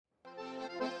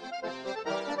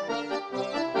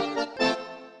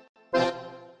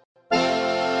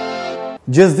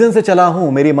जिस दिन से चला हूं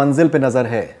मेरी मंजिल पे नजर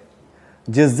है,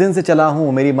 जिस दिन से चला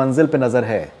हूं मेरी मंजिल पे नजर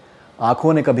है,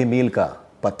 आंखों ने कभी मील का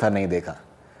पत्थर नहीं देखा.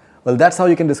 Well, that's how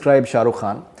you can describe Shah Rukh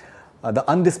Khan, the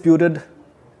undisputed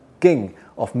king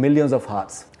of millions of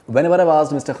hearts. Whenever I've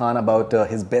asked Mr. Khan about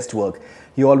his best work,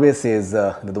 he always says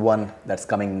the one that's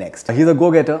coming next. He's a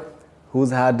go-getter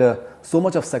who's had so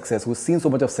much of success, who's seen so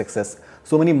much of success.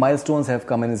 So many milestones have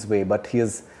come in his way, but he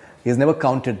has never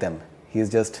counted them. He's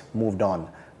just moved on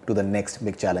to the next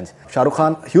big challenge. Shah Rukh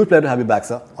Khan, huge pleasure to have you back,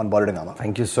 sir, on Bollywood Hungama.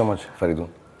 Thank you so much, Faridun.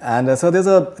 And sir, there's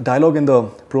a dialogue in the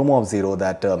promo of Zero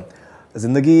that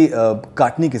जिंदगी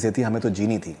काटनी किसे थी, हमें तो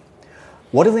जीनी थी.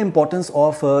 What is the importance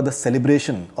of the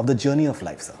celebration of the journey of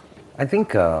life, sir? I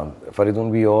think, Faridun,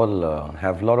 we all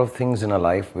have a lot of things in our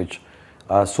life which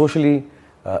are socially,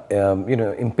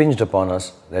 impinged upon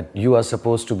us, that you are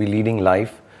supposed to be leading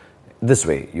life this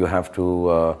way. You have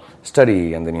to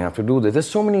study, and then you have to do this. There's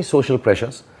so many social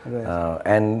pressures, right.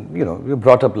 And we're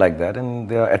brought up like that, and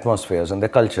there are atmospheres, and their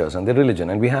cultures, and their religion,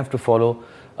 and we have to follow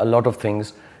a lot of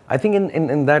things. I think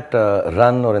in that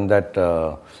run, or in that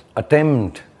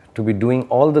attempt to be doing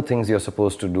all the things you're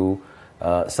supposed to do,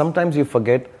 sometimes you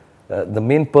forget the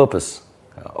main purpose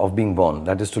of being born,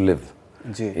 that is to live.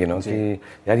 कि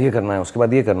यार ये करना है, उसके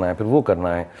बाद ये करना है, फिर वो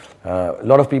करना है. A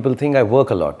lot of people think I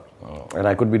work a lot and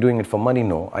I could be doing it for money.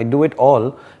 No, I do it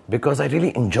all because I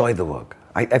really enjoy the work.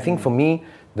 I think for me,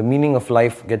 the meaning of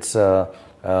life gets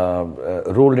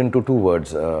rolled into two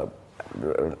words,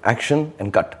 action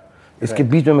and cut. इसके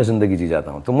बीच में मैं जिंदगी जी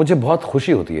जाता हूँ, तो मुझे बहुत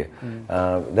खुशी होती है.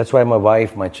 That's why my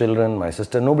wife, my children, my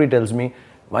sister, nobody tells me,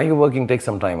 why are you working? Take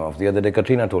some time off. The other day,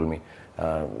 Katrina told me,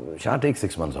 Shah, take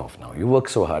 6 months off now. You work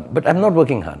so hard. But I'm not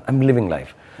working hard. I'm living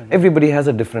life. Everybody has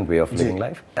a different way of living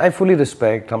life. I fully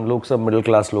respect. हम लोग सब middle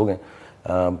class लोग हैं.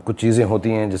 कुछ चीज़ें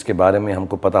होती हैं जिसके बारे में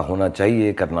हमको पता होना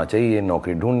चाहिए, करना चाहिए.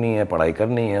 नौकरी ढूंढनी है, पढ़ाई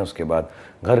करनी है, उसके बाद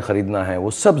घर खरीदना है.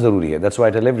 वो सब ज़रूरी है. That's why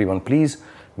I tell everyone, please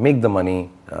make the money,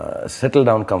 settle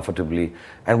down comfortably,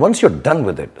 and once you're done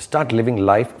with it, start living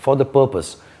life for the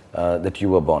purpose that you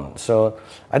were born. So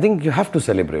I think you have to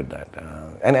celebrate that,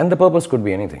 and the purpose could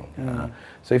be anything.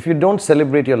 So if you don't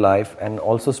celebrate your life and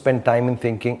also spend time in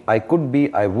thinking, I could be,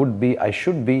 I would be, I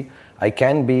should be, I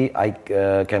can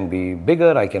be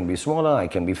bigger, I can be smaller, I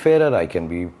can be fairer, I can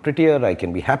be prettier, I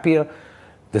can be happier,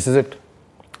 this is it.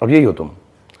 अब यही हो तुम.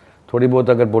 थोड़ी बहुत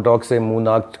अगर Botox से मुंह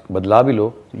नाक बदला भी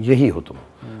लो, यही हो तुम.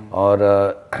 और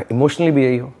इमोशनली भी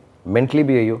यही हो, मेंटली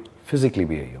भी यही हो, फिजिकली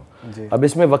भी यही हो. अब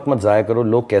इसमें वक्त मत ज़ाया करो.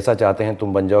 लोग कैसा चाहते हैं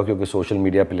तुम बन जाओ, क्योंकि सोशल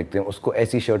मीडिया पे लिखते हैं उसको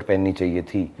ऐसी शर्ट पहननी चाहिए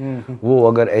थी, वो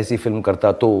अगर ऐसी फिल्म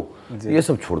करता तो, ये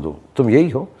सब छोड़ दो. तुम यही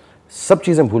हो. सब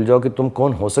चीज़ें भूल जाओ कि तुम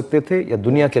कौन हो सकते थे या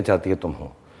दुनिया क्या चाहती है तुम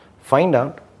हो. Find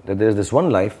out that there is this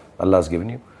one life Allah has given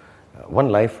you,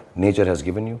 one life nature has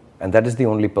given you, and that is the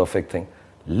only perfect thing.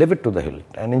 Live it to the hill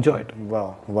and enjoy it.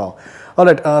 Wow. All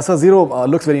right, so Zero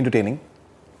looks very entertaining.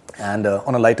 And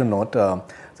on a lighter note,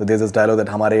 so there's this dialogue that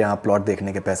हमारे यहाँ plot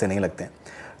देखने के पैसे नहीं लगते हैं.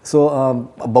 So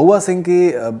बउआ सिंह की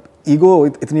ईगो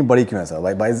इतनी बड़ी क्यों है sir?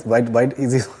 Why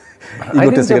is he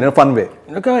egotistic in a fun way?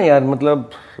 कहाँ यार, मतलब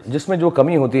जिसमें जो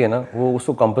कमी होती है ना, वो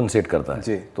उसको कॉम्पनसेट करता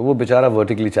है. तो वो बेचारा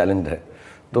वर्टिकली चैलेंज्ड है.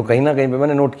 तो कहीं ना कहीं पे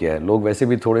मैंने नोट किया है, लोग वैसे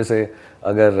भी थोड़े से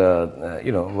अगर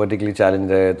वर्टिकली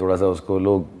चैलेंज्ड है, थोड़ा सा उसको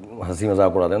लोग हंसी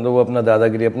मजाक उड़ाते हैं, तो वो अपना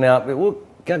दादागिरी अपने आप, वो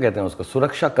क्या कहते हैं उसको,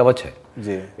 सुरक्षा कवच है.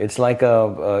 It's like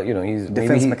he's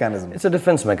defense mechanism. It's a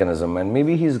defense mechanism, and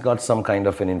maybe he's got some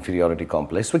kind of an inferiority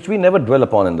complex, which we never dwell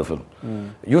upon in the film.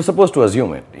 You're supposed to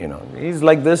assume it. He's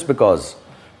like this because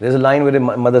there's a line where his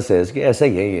mother says कि ऐसा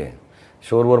ही है ये,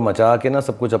 शोर वोर मचा के ना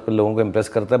सब कुछ अपन लोगों को इम्प्रेस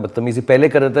करता है, बदतमीजी पहले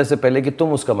कर देता है इससे पहले कि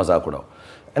तुम उसका मजाक उड़ाओ.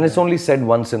 And it's only said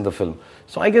once in the film.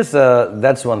 So I guess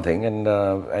that's one thing. And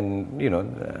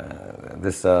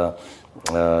this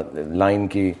line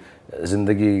की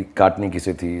जिंदगी काटनी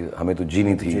किसे थी, हमें तो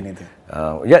जीनी थी.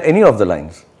 Yeah, any of the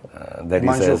lines that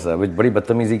he says, which बड़ी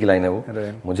बदतमीजी की लाइन है वो.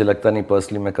 मुझे लगता नहीं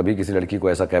पर्सनली मैं कभी किसी लड़की को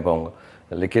ऐसा कह पाऊंगा,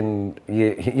 लेकिन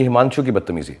ये हिमांशु की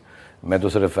बदतमीजी. मैं तो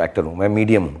सिर्फ एक्टर हूँ, मैं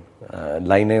मीडियम हूँ.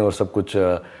 लाइनें और सब कुछ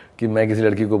कि मैं किसी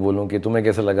लड़की को बोलूँ कि तुम्हें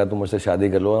कैसा लगा, तुम मुझसे शादी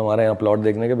कर लो, हमारे यहाँ प्लॉट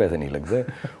देखने के पैसे नहीं लगते,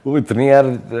 वो इतनी यार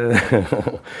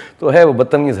तो है, वो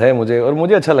बदतमीज़ है मुझे, और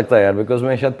मुझे अच्छा लगता है यार, बिकॉज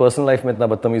मैं शायद पर्सनल लाइफ में इतना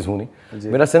बदतमीज़ हूँ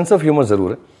नहीं. मेरा सेंस ऑफ ह्यूमर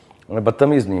ज़रूर है, मैं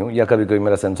बदतमीज़ नहीं हूँ, या कभी कभी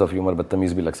मेरा सेंस ऑफ ह्यूमर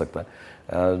बदतमीज़ भी लग सकता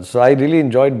है. So I really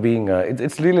enjoyed being,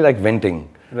 it's really like venting.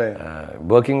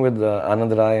 Working with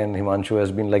Anand Rai and Himanshu has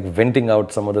been like venting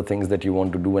out some of the things that you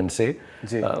want to do and say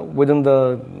within the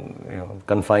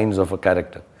confines of a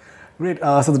character. Great.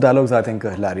 So the dialogues I think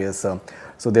are hilarious.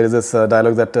 So there is this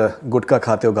dialogue that gutkha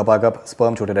खाते हो घपा घप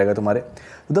sperm छोटे रहेगा तुम्हारे.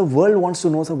 The world wants to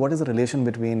know, sir, what is the relation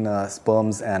between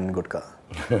sperms and gutkha?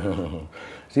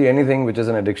 See, anything which is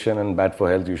an addiction and bad for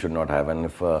health, you should not have. And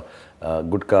if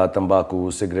गुटखा, तंबाकू,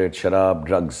 cigarette, शराब,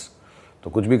 drugs, तो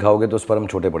कुछ भी खाओगे तो sperm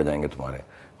छोटे पड़ जाएंगे तुम्हारे.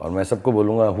 और मैं सबको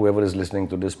बोलूँगा, whoever is listening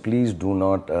to this, please do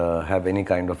not have any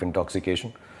kind of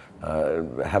intoxication.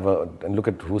 Look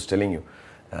at who's telling you.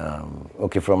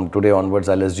 Okay, from today onwards,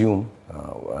 I'll assume,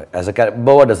 as a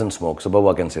Bawa doesn't smoke, so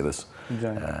Bawa can say this,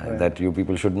 that you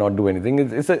people should not do anything.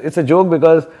 It's a joke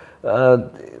because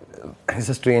it's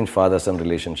a strange father-son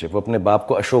relationship. वो अपने बाप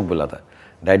को अशोक बुलाता है,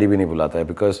 daddy भी नहीं बुलाता है,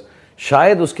 because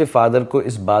शायद उसके फादर को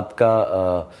इस बात का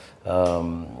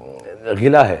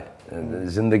गिला है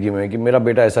जिंदगी में कि मेरा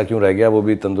बेटा ऐसा क्यों रह गया, वो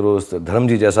भी तंदुरुस्त, धर्म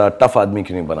जी जैसा टफ आदमी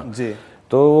क्यों नहीं बना.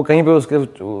 तो वो कहीं पे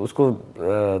उसको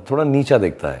थोड़ा नीचा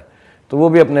देखता है. तो वो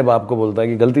भी अपने बाप को बोलता है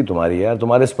कि गलती तुम्हारी है यार,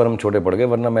 तुम्हारे स्पर्म छोटे पड़ गए,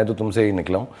 वरना मैं तो तुमसे ही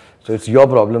निकला हूँ. So it's your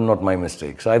problem, not my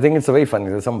mistake. So I think it's very funny.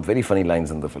 There's some very funny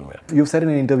lines in the film here. You've said in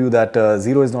an interview that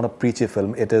Zero is not a preachy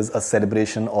film. It is a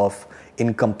celebration of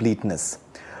incompleteness.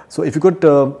 So if you could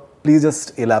please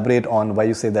just elaborate on why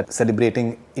you say that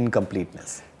celebrating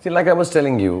incompleteness. See, like I was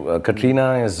telling you,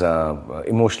 Katrina is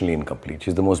emotionally incomplete.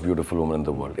 She's the most beautiful woman in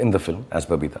the world, in the film, as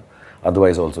Babita.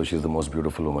 Otherwise also, she's the most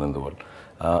beautiful woman in the world.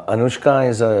 Anushka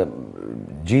is a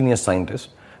genius scientist,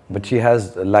 but she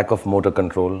has a lack of motor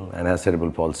control and has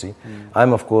cerebral palsy.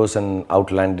 I'm, of course, an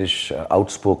outlandish,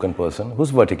 outspoken person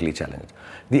who's vertically challenged.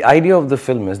 The idea of the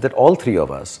film is that all three of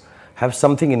us have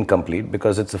something incomplete,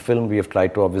 because it's a film, we have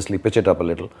tried to obviously pitch it up a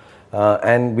little.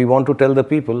 And we want to tell the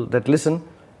people that, listen,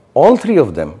 all three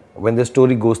of them, when their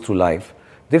story goes through life,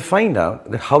 they find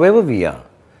out that however we are,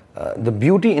 the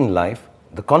beauty in life,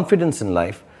 the confidence in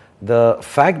life, the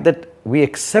fact that we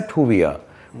accept who we are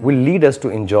will lead us to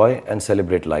enjoy and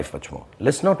celebrate life much more.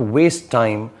 Let's not waste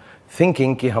time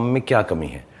thinking कि हम में क्या कमी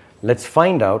है. Let's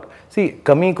find out. See,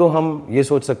 कमी को हम ये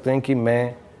सोच सकते हैं कि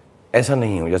मैं ऐसा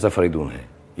नहीं हूँ जैसा फरीदून है,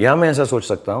 या मैं ऐसा सोच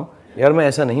सकता हूँ यार मैं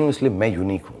ऐसा नहीं हूँ इसलिए मैं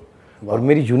यूनिक हूँ. और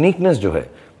मेरी यूनिकनेस जो है,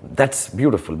 that's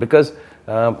beautiful, because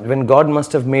when God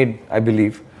must have made, I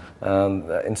believe,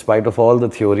 in spite of all the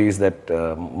theories that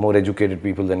more educated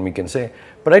people than me can say,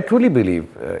 but I truly believe,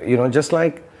 just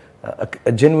like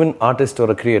a genuine artist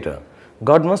or a creator,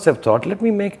 God must have thought, let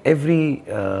me make every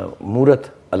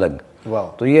murat alag.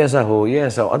 Wow. तो ये ऐसा हो, ये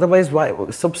ऐसा हो, otherwise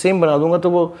why सब same बना दूंगा तो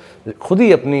वो खुद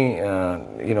ही अपनी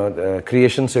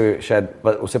क्रिएशन से शायद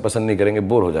उसे पसंद नहीं करेंगे,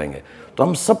 बोर हो जाएंगे. तो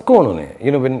हम सबको उन्होंने,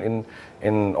 when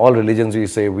in all religions we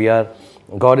say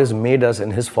God has made us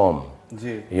in His form,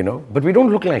 but we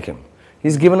don't look like Him.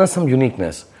 He's given us some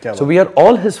uniqueness. So we are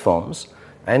all His forms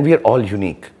and we are all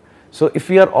unique. So if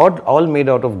we are all made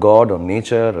out of God or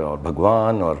nature or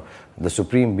Bhagwan or the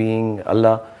Supreme Being,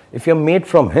 Allah, if you are made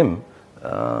from Him,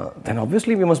 then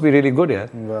obviously we must be really good. Yeah?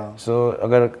 Wow. So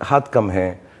अगर हाथ कम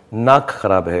है, नाक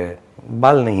खराब है,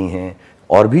 बाल नहीं है,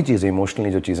 और भी चीज़ें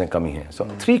emotionally जो चीज़ें कमी हैं. So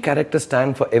three characters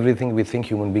stand for everything we think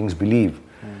human beings believe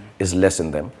is less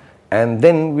in them. And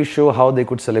then we show how they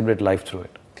could celebrate life through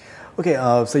it. Okay,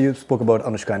 so you spoke about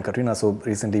Anushka and Katrina. So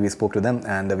recently we spoke to them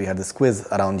and we had this quiz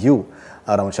around you,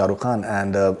 around Shah Rukh Khan,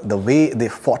 and the way they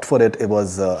fought for it, it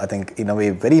was, I think, in a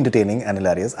way, very entertaining and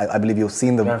hilarious. I believe you've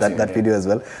seen that video as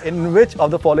well. In which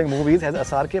of the following movies has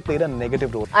SRK played a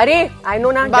negative role? अरे, I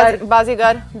know ना,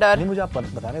 बाजीगर, डर. नहीं, मुझे आप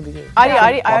बताने दीजिए.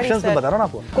 Options तो बता रहा हूँ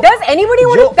आपको. Does anybody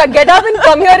want to get up and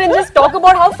come here and just talk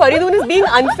about how Faridoon is being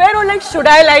unfair, or like should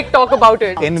I talk about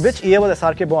it? In which year was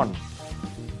SRK born?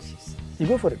 You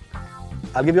go for it.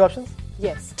 I'll give you options.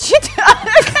 Yes.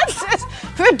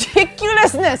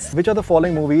 Ridiculousness. Which of the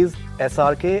following movies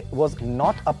SRK was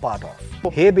not a part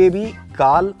of? Hey Baby,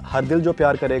 Kaal, Har Dil Jo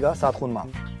Pyar Karega, Saath Khoon Maaf.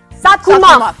 Saath Khoon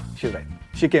Maaf. She's right.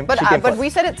 She came But first. we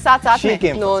said it's Saath Saath She Mein.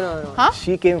 came No, first. no. Huh?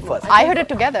 She came first. I heard it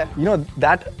together. You know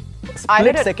that I split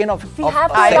heard it. second of We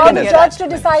have to I allow didn't the hear judge that.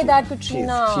 to decide that,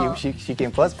 Katrina. She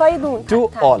came first. Faridoon.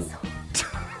 2-all.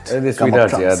 They're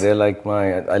sweethearts, yeah. They're like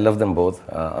I love them both.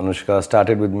 Anushka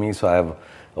started with me, so I have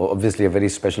obviously a very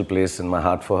special place in my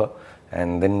heart for her.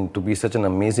 And then to be such an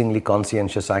amazingly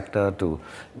conscientious actor,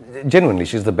 genuinely,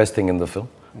 she's the best thing in the film.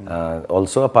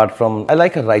 Also, apart from, I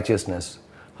like her righteousness,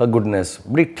 her goodness.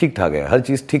 बड़ी ठीक ठाक है, हर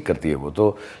चीज़ ठीक करती है वो.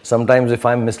 तो sometimes if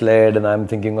I'm misled and I'm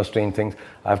thinking of strange things,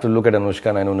 I have to look at Anushka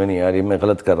and I know नहीं यार ये मैं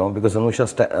गलत कर रहा हूँ, because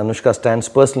Anushka stands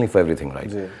personally for everything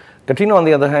right. Katrina, on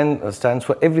the other hand, stands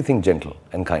for everything gentle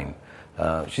and kind.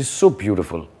 She's so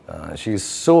beautiful. She's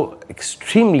so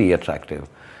extremely attractive.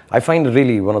 I find her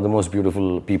really one of the most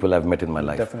beautiful people I've met in my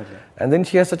life. Definitely. And then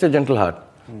she has such a gentle heart.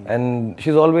 And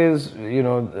she's always,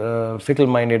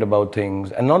 fickle-minded about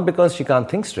things. And not because she can't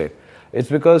think straight. It's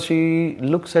because she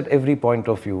looks at every point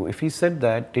of view. If he said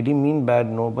that, did he mean bad?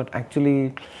 No, but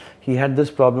actually he had this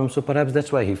problem, so perhaps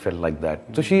that's why he felt like that.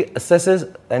 So she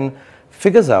assesses and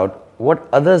figures out what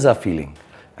others are feeling.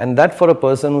 And that for a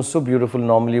person who's so beautiful,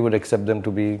 normally would accept them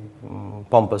to be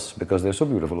pompous because they're so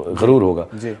beautiful. Gharoor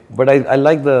hoga. But I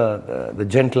like the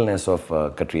gentleness of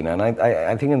Katrina, and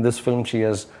I think in this film she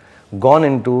has gone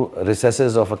into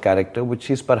recesses of a character which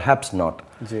she's perhaps not.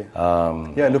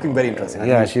 Yeah, looking very interesting.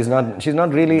 Yeah, she's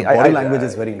not really. The body language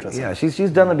is very interesting. Yeah,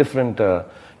 she's done a different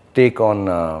take on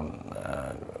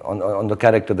the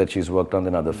character that she's worked on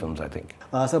in other films, I think.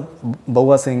 So,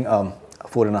 Bahua Singh,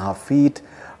 4.5 feet.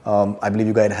 I believe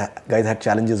you guys had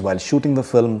challenges while shooting the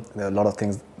film. There are a lot of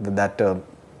things that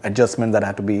adjustments that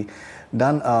had to be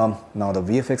done. Now the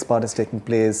VFX part is taking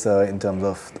place in terms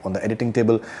of on the editing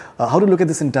table. How do you look at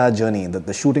this entire journey,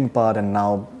 the shooting part and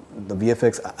now the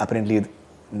VFX? Apparently,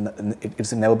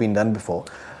 it's never been done before.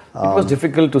 It was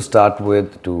difficult to start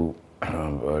with, to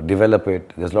develop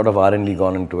it. There's a lot of R&D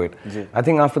gone into it. I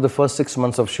think after the first 6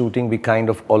 months of shooting, we kind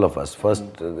of, all of us, first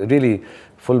really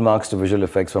full marks to visual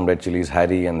effects from Red Chillies,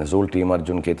 Harry and his whole team,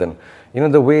 Arjun, Ketan. You know,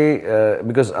 the way,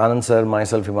 because Anand sir,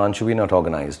 myself, Himanshu, we're not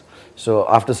organized. So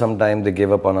after some time, they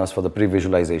gave up on us for the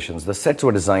pre-visualizations. The sets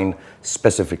were designed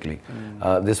specifically.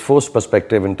 This forced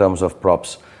perspective in terms of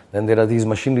props. Then there are these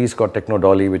machineries called Techno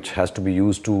Dolly, which has to be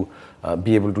used to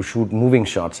be able to shoot moving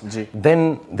shots.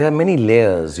 Then there are many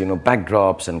layers, you know,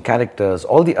 backdrops and characters.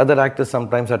 All the other actors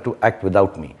sometimes had to act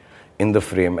without me in the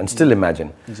frame and still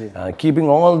imagine. Keeping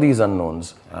all these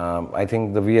unknowns, I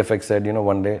think the VFX said, you know,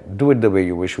 one day, do it the way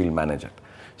you wish, we'll manage it.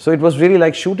 So it was really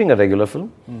like shooting a regular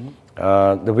film.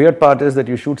 The weird part is that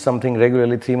you shoot something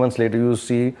regularly, 3 months later you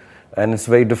see, and it's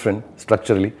very different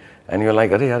structurally. And you're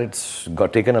like, it's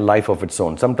got taken a life of its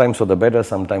own. Sometimes for the better,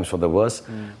 sometimes for the worse.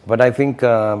 But I think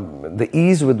the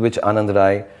ease with which Anand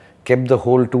Rai kept the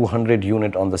whole 200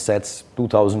 unit on the sets,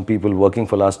 2,000 people working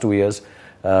for last 2 years,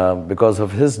 because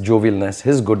of his jovialness,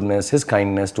 his goodness, his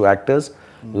kindness to actors.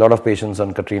 A lot of patience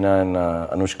on Katrina and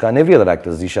Anushka and every other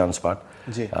actor, Zishan's part.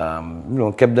 You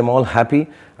know, kept them all happy.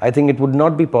 I think it would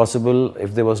not be possible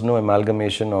if there was no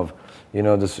amalgamation of, you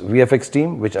know, this VFX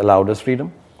team, which allowed us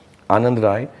freedom. Anand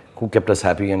Rai, who kept us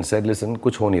happy and said, listen,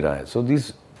 kuch ho nahi raha hai. So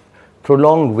these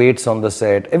prolonged waits on the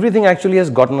set, everything actually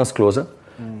has gotten us closer.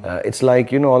 It's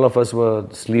like, you know, all of us were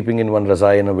sleeping in one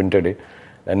razai in a winter day.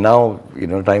 And now, you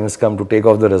know, time has come to take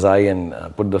off the razai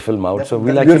and put the film out. So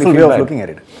we'll actually beautiful feel way bad. of looking at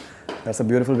it. That's a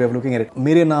beautiful way of looking at it.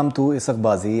 Mere Naam Tu, Isak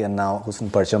Bazi, and now Husn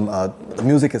Parcham. The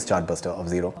music is chartbuster of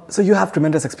Zero. So you have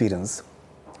tremendous experience.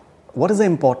 What is the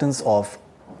importance of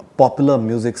popular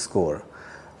music score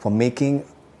for making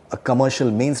a commercial,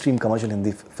 mainstream commercial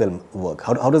Hindi film work?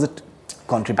 How does it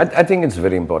contribute? I think it's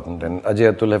very important, and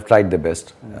Ajay Atul have tried their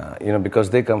best, you know, because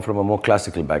they come from a more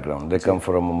classical background. They come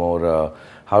from a more,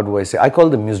 how do I say, I call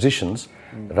them musicians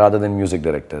rather than music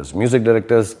directors. Music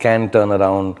directors can turn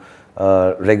around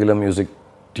a regular music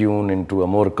tune into a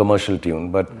more commercial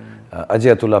tune, but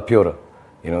Ajay Atul are purer.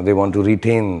 You know, they want to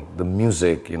retain the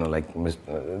music, you know, like,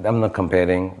 I'm not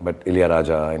comparing, but Ilya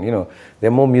Raja, and, you know,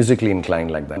 they're more musically inclined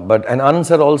like that. But, and Anand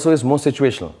sir also is more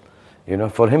situational. You know,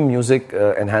 for him, music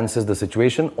enhances the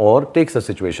situation or takes the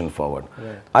situation forward.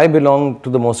 I belong to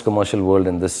the most commercial world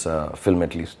in this film,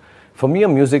 at least. For me,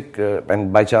 music,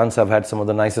 and by chance, I've had some of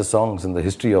the nicest songs in the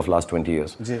history of last 20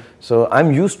 years. So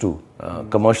I'm used to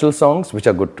commercial songs, which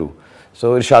are good too.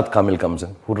 So Irshad Kamil comes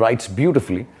in, who writes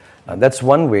beautifully. That's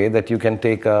one way that you can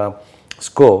take a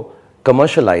score,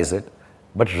 commercialize it,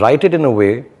 but write it in a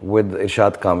way with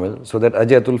Irshad Kamil so that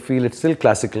Ajay Atul feel it's still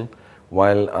classical,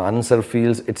 while Anand sir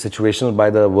feels it's situational by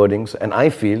the wordings, and I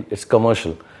feel it's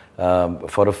commercial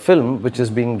for a film which is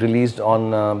being released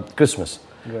on Christmas.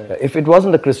 If it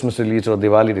wasn't a Christmas release or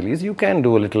Diwali release, you can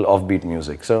do a little offbeat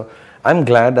music. So I'm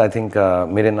glad. I think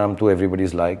Mere Naam Tu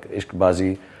everybody's like, Ishq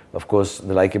Bazi. Of course,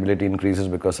 the likability increases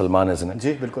because Salman is in it.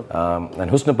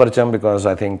 And Husn Parcham because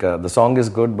I think the song is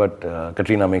good, but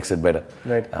Katrina makes it better.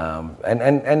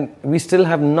 And we still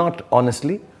have not,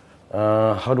 honestly,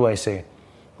 how do I say,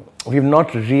 we've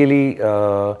not really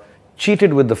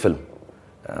cheated with the film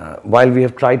while we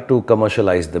have tried to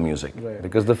commercialize the music.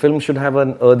 Because the film should have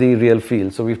an earthy, real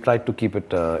feel, so we've tried to keep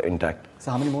it intact.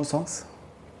 So how many more songs?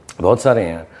 बहुत सारे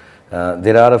हैं.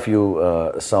 There are a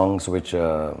few songs which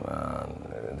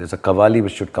there's a Qawwali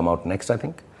which should come out next, I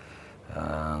think.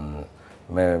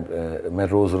 मैं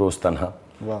रोज रोज तन्हा,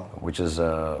 which is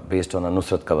based on a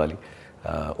Nusrat Qawwali,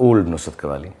 old Nusrat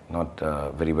Qawwali, not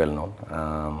very well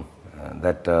known.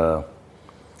 That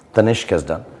Tanishq has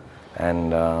done.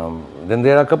 And then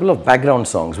there are a couple of background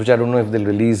songs which I don't know if they'll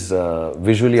release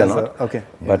visually or not.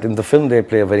 But in the film they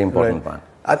play a very important part.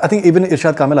 I think even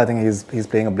Irshad Kamil, I think he's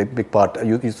playing a big part.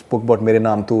 You spoke about Mere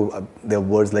Naam Tu. There are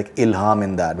words like ilham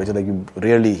in that, which are like you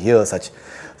rarely hear such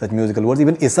such musical words.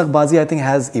 Even Isak Bazi, I think,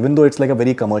 has, even though it's like a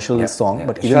very commercial song,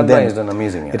 but even Shraddha then, is an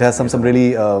amazing. it has some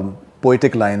really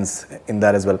poetic lines in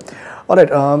that as well. All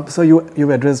right, so you've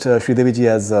addressed Sridevi ji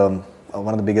as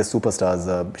one of the biggest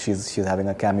superstars. She's having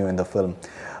a cameo in the film.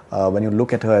 When you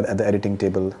look at her at the editing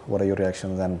table, what are your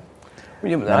reactions? And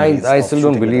I still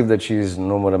don't believe that she's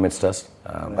no more amidst us.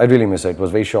 I really miss her. It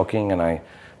was very shocking, and I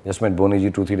just met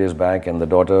Boniji 2-3 days back, and the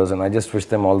daughters, and I just wish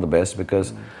them all the best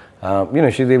because,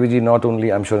 Sridevi ji, not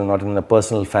only, I'm sure, not in a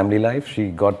personal family life,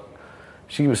 she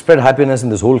spread happiness in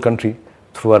this whole country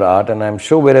through her art, and I'm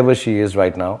sure wherever she is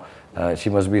right now, she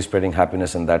must be spreading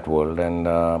happiness in that world. And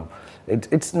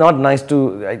it's not nice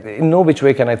to, in no which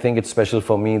way can I think it's special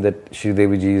for me that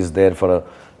Sridevi ji is there for a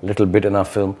little bit in our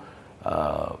film.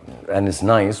 And it's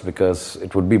nice because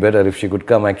it would be better if she could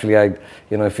come. Actually,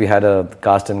 if we had a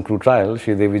cast and crew trial,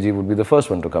 Sridevi ji would be the first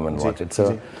one to come and watch it.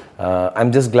 So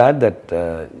I'm just glad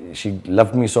that she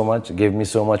loved me so much, gave me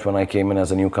so much when I came in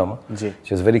as a newcomer.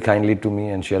 She was very kindly to me,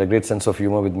 and she had a great sense of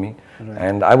humor with me. Right.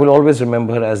 And I will always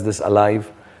remember her as this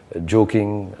alive,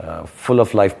 joking, full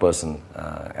of life person.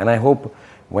 And I hope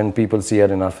when people see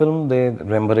her in our film, they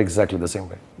remember exactly the same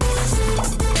way.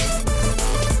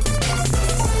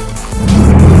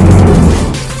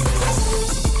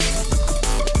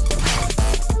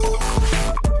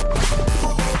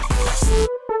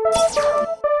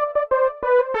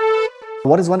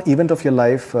 What is one event of your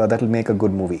life that will make a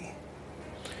good movie?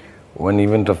 One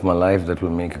event of my life that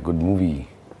will make a good movie.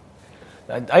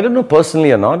 I don't know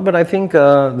personally or not, but I think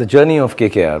the journey of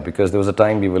KKR, because there was a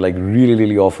time we were like really,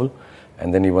 really awful,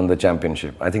 and then we won the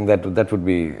championship. I think that would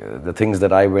be the things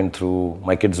that I went through,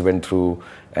 my kids went through,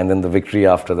 and then the victory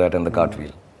after that and the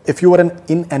cartwheel. If you were an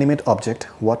inanimate object,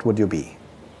 what would you be?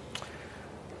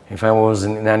 If I was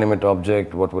an inanimate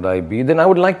object, what would I be? Then I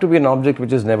would like to be an object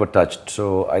which is never touched.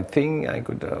 So I think I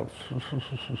could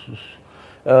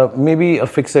maybe a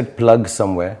fixed plug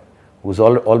somewhere who's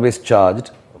always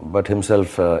charged, but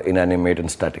himself inanimate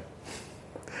and static.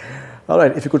 All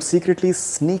right, if you could secretly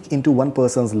sneak into one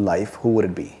person's life, who would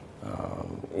it be?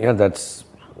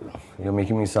 You're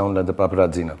making me sound like the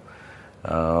paparazzi now.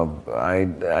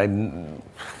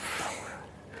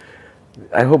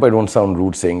 I hope I don't sound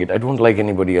rude saying it. I don't like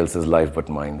anybody else's life but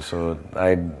mine. So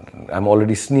I'm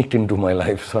already sneaked into my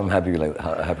life, so I'm happy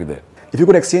there. If you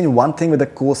could exchange one thing with a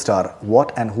co-star,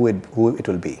 what and who it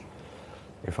will be?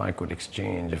 If I could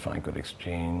exchange.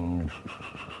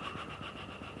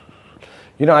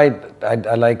 I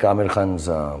like Amir Khan's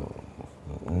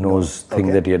nose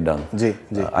thing that he had done.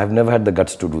 I've never had the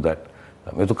guts to do that.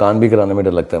 मैं तो कान भी कराने में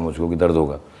डर लगता है मुझको कि दर्द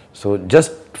होगा. So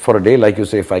just for a day, like you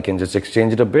say, if I can just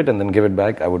exchange it a bit and then give it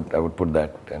back, I would put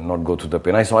that and not go through the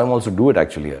pain. I saw him also do it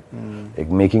actually. एक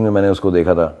making में मैंने उसको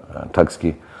देखा था thugs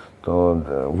की, तो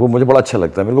वो मुझे बड़ा अच्छा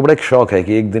लगता है. मेरे को बड़ा एक शौक है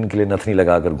कि एक दिन के लिए नथनी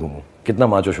लगा कर घूमूं. कितना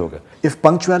माचो शौक है. If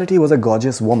punctuality was a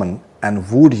gorgeous woman and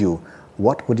wooed you,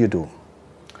 what would you do?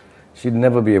 She'd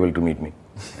never be able to meet me.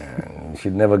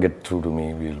 She'd never get through to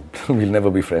me. We'll never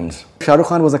be friends. Shah Rukh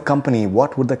Khan was a company.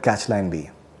 What would the catchline be?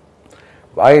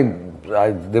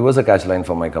 There was a catchline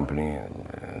for my company.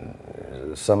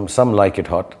 Some like it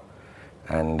hot,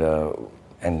 and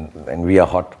we are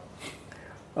hot.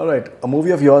 All right, a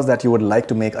movie of yours that you would like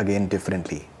to make again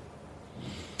differently.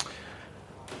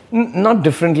 Not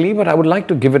differently, but I would like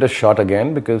to give it a shot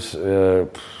again because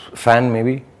fan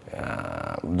maybe.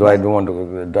 Though I don't want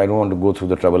to go through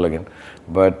the trouble again.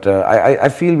 But I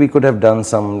feel we could have done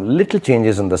some little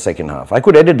changes in the second half. I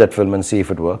could edit that film and see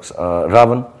if it works.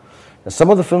 Ravan.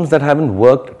 Some of the films that haven't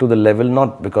worked to the level,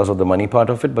 not because of the money part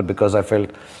of it, but because I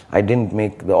felt I didn't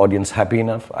make the audience happy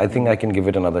enough. I think I can give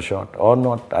it another shot. Or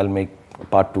not, I'll make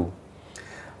part 2.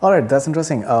 All right, that's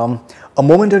interesting. A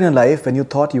moment in your life when you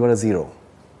thought you were a zero.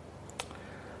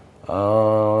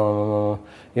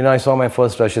 I saw my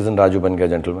first rushes in Raju Ban Gaya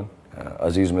Gentleman.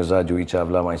 Aziz Mirza, Juhi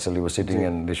Chawla, myself, we were sitting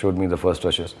and they showed me the first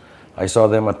rushes. I saw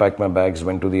them, I packed my bags,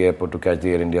 went to the airport to catch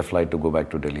the Air India flight to go back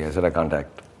to Delhi. I said, I can't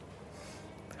act.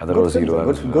 I thought I was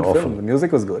zero. Good film. The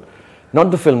music was good.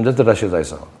 Not the film, just the rushes I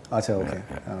saw. Achha, okay.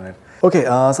 Yeah. All right. Okay,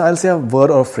 so I'll say a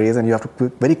word or a phrase and you have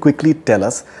to very quickly tell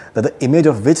us that the image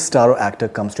of which star or actor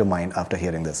comes to your mind after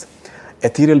hearing this.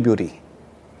 Ethereal beauty.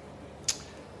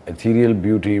 Ethereal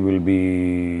beauty will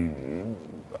be...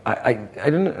 I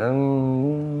don't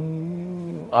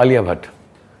know. Alia Bhatt.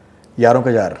 Yaron Ka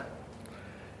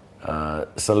Yaar.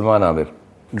 Salman Abir.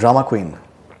 Drama queen.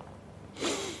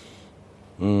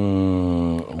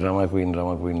 Drama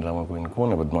queen कौन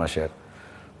है बदमाश यार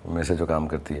में से जो काम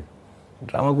करती है.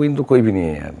 ड्रामा क्वीन तो कोई भी नहीं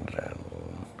है यार.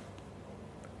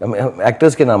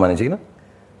 एक्टर्स के नाम आने चाहिए ना.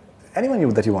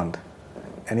 Anyone that you want.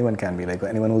 Anyone can be, like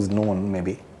anyone who's known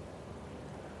maybe.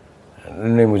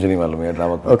 नहीं, मुझे नहीं मालूम है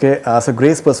drama queen. Okay, so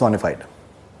Grace personified.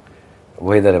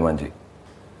 Waheeda Rehman ji.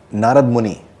 Narad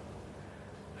Muni.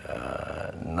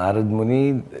 Narad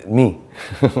Muni, me.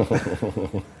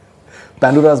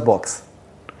 Pandora's box.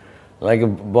 Like a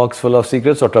box full of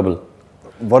secrets or trouble?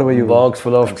 What were you? Box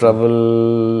full of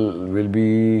trouble will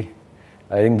be,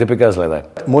 I think Deepika's like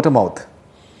that. Motor mouth.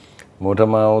 Motor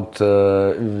mouth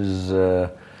is,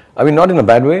 I mean, not in a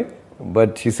bad way,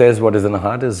 but she says what is in her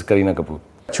heart is Kareena Kapoor.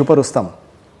 Chupa Rustam.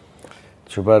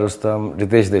 Chupa Rustam,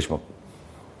 Ritesh Deshmukh.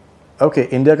 Okay,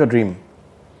 India ka dream.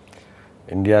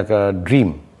 India ka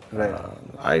dream. Right.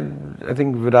 I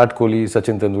think Virat Kohli,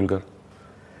 Sachin Tendulkar.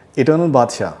 Eternal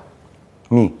Badshah.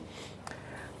 Me.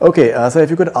 Okay, so if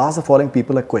you could ask the following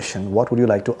people a question, what would you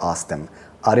like to ask them?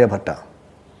 Arya Bhatta.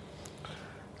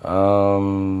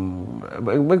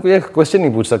 मैं कोई question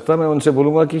नहीं पूछ सकता. मैं उनसे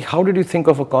बोलूँगा कि how did you think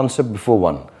of a concept before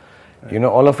one? You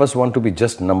know, all of us want to be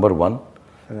just number one.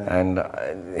 And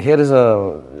here is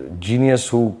a genius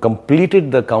who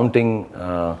completed the counting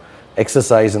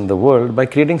exercise in the world by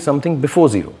creating something before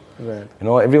zero. Right. You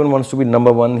know, everyone wants to be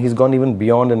number one. He's gone even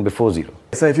beyond and before zero.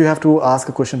 So if you have to ask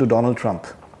a question to Donald Trump.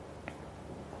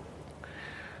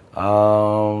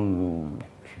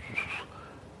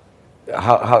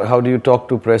 How do you talk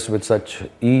to press with such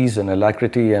ease and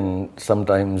alacrity and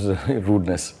sometimes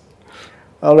rudeness?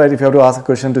 All right, if you have to ask a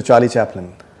question to Charlie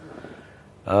Chaplin.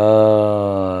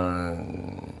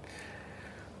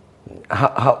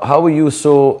 How were you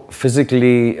so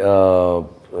physically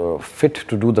fit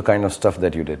to do the kind of stuff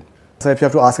that you did? So if you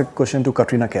have to ask a question to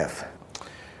Katrina Kaif.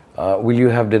 Will you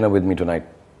have dinner with me tonight?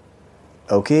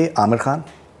 Okay, Amir Khan.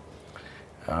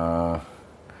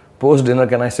 Post dinner,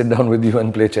 can I sit down with you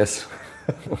and play chess?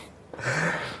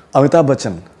 Amitabh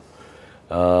Bachchan.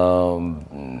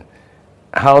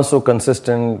 How so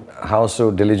consistent, how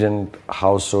so diligent,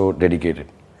 how so dedicated?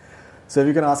 So if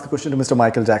you can ask a question to Mr.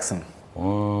 Michael Jackson.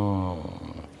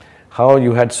 How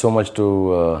you had so much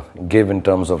to give in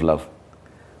terms of love?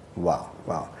 Wow,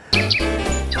 wow.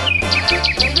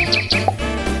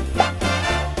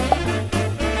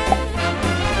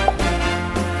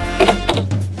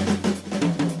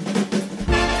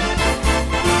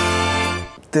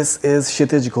 This is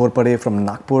Kshitij Ghorpade from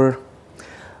Nagpur.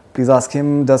 Please ask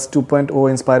him, does 2.0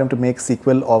 inspire him to make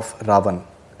sequel of Ravan?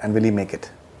 And will he make it?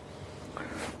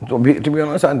 To be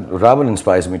honest, Ravan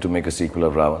inspires me to make a sequel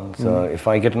of Ravan. So if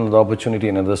I get another opportunity,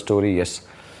 another story, yes.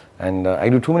 And I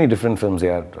do too many different films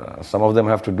here. Some of them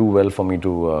have to do well for me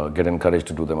to get encouraged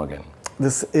to do them again.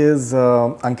 This is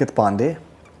Ankit Pandey.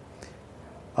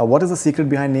 What is the secret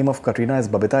behind name of Katrina as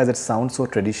Babita, as it sounds so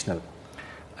traditional?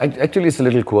 Actually, it's a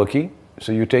little quirky.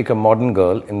 So you take a modern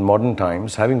girl in modern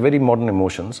times, having very modern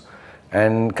emotions,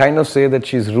 and kind of say that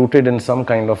she's rooted in some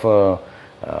kind of a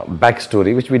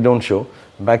backstory, which we don't show.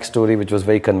 Backstory which was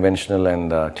very conventional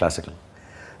and classical.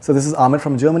 So this is Ahmed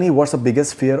from Germany. What's the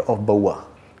biggest fear of Baua?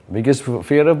 Biggest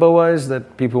fear of Baua is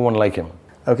that people won't like him.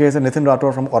 Okay, so Nitin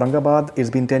Rathore from Aurangabad. It's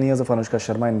been 10 years of Anushka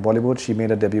Sharma in Bollywood. She made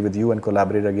a debut with you and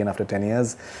collaborated again after 10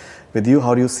 years. With you,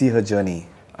 how do you see her journey?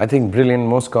 I think brilliant,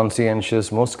 most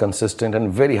conscientious, most consistent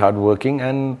and very hardworking,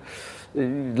 and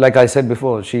like I said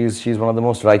before, she's one of the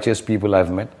most righteous people I've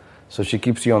met. So she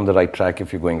keeps you on the right track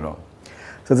if you're going wrong.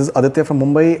 So this is Aditya from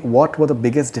Mumbai. What were the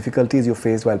biggest difficulties you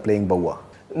faced while playing Baua?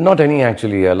 Not any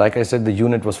actually. Like I said, the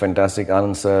unit was fantastic.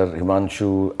 Anand sir,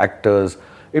 Himanshu, actors.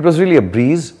 It was really a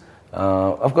breeze.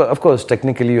 Of course,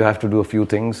 technically you have to do a few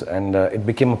things, and it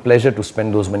became a pleasure to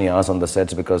spend those many hours on the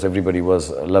sets because everybody was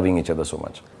loving each other so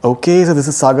much. Okay, so this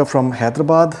is Saga from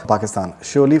Hyderabad, Pakistan.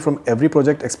 Surely from every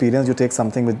project experience you take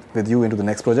something with you into the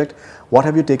next project. What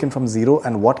have you taken from zero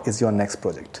and what is your next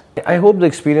project? I hope the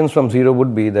experience from zero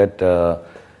would be that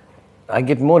I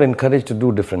get more encouraged to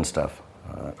do different stuff.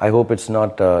 I hope it's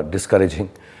not discouraging.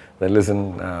 That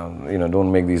listen,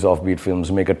 don't make these offbeat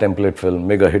films, make a template film,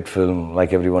 make a hit film,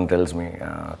 like everyone tells me,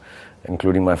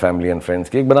 including my family and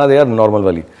friends. But they are normal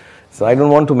wali. So I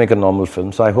don't want to make a normal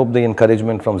film. So I hope the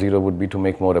encouragement from zero would be to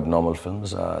make more abnormal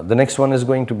films. The next one is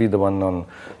going to be the one on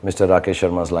Mr. Rakesh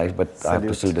Sharma's life, but Salute. I have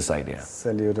to still decide, yeah.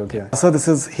 Salute, okay. So this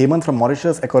is Hemant from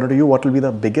Mauritius. According to you, what will be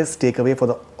the biggest takeaway for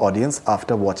the audience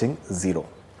after watching Zero?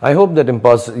 I hope that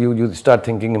you start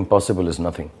thinking impossible is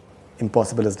nothing.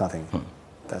 Impossible is nothing.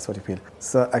 That's what you feel.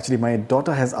 So actually my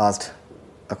daughter has asked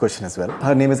a question as well.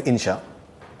 Her name is Insha.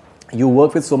 You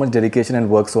work with so much dedication and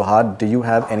work so hard. Do you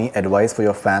have any advice for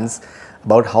your fans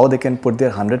about how they can put their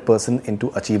 100%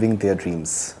 into achieving their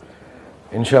dreams?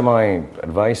 Insha, my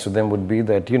advice to them would be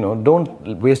that,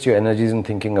 don't waste your energies in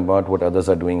thinking about what others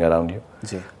are doing around you.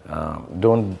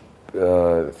 Don't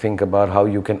think about how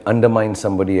you can undermine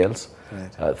somebody else.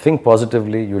 Think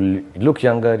positively, you'll look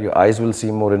younger, your eyes will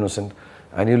seem more innocent,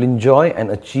 and you'll enjoy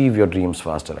and achieve your dreams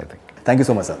faster, I think. Thank you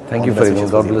so much, sir. Thank All you, the best Faridun.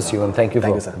 wishes God for bless you, and thank you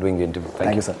for sir. doing the interview.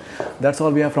 Thank you, sir. That's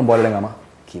all we have from Bollywood Hungama.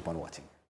 Keep on watching.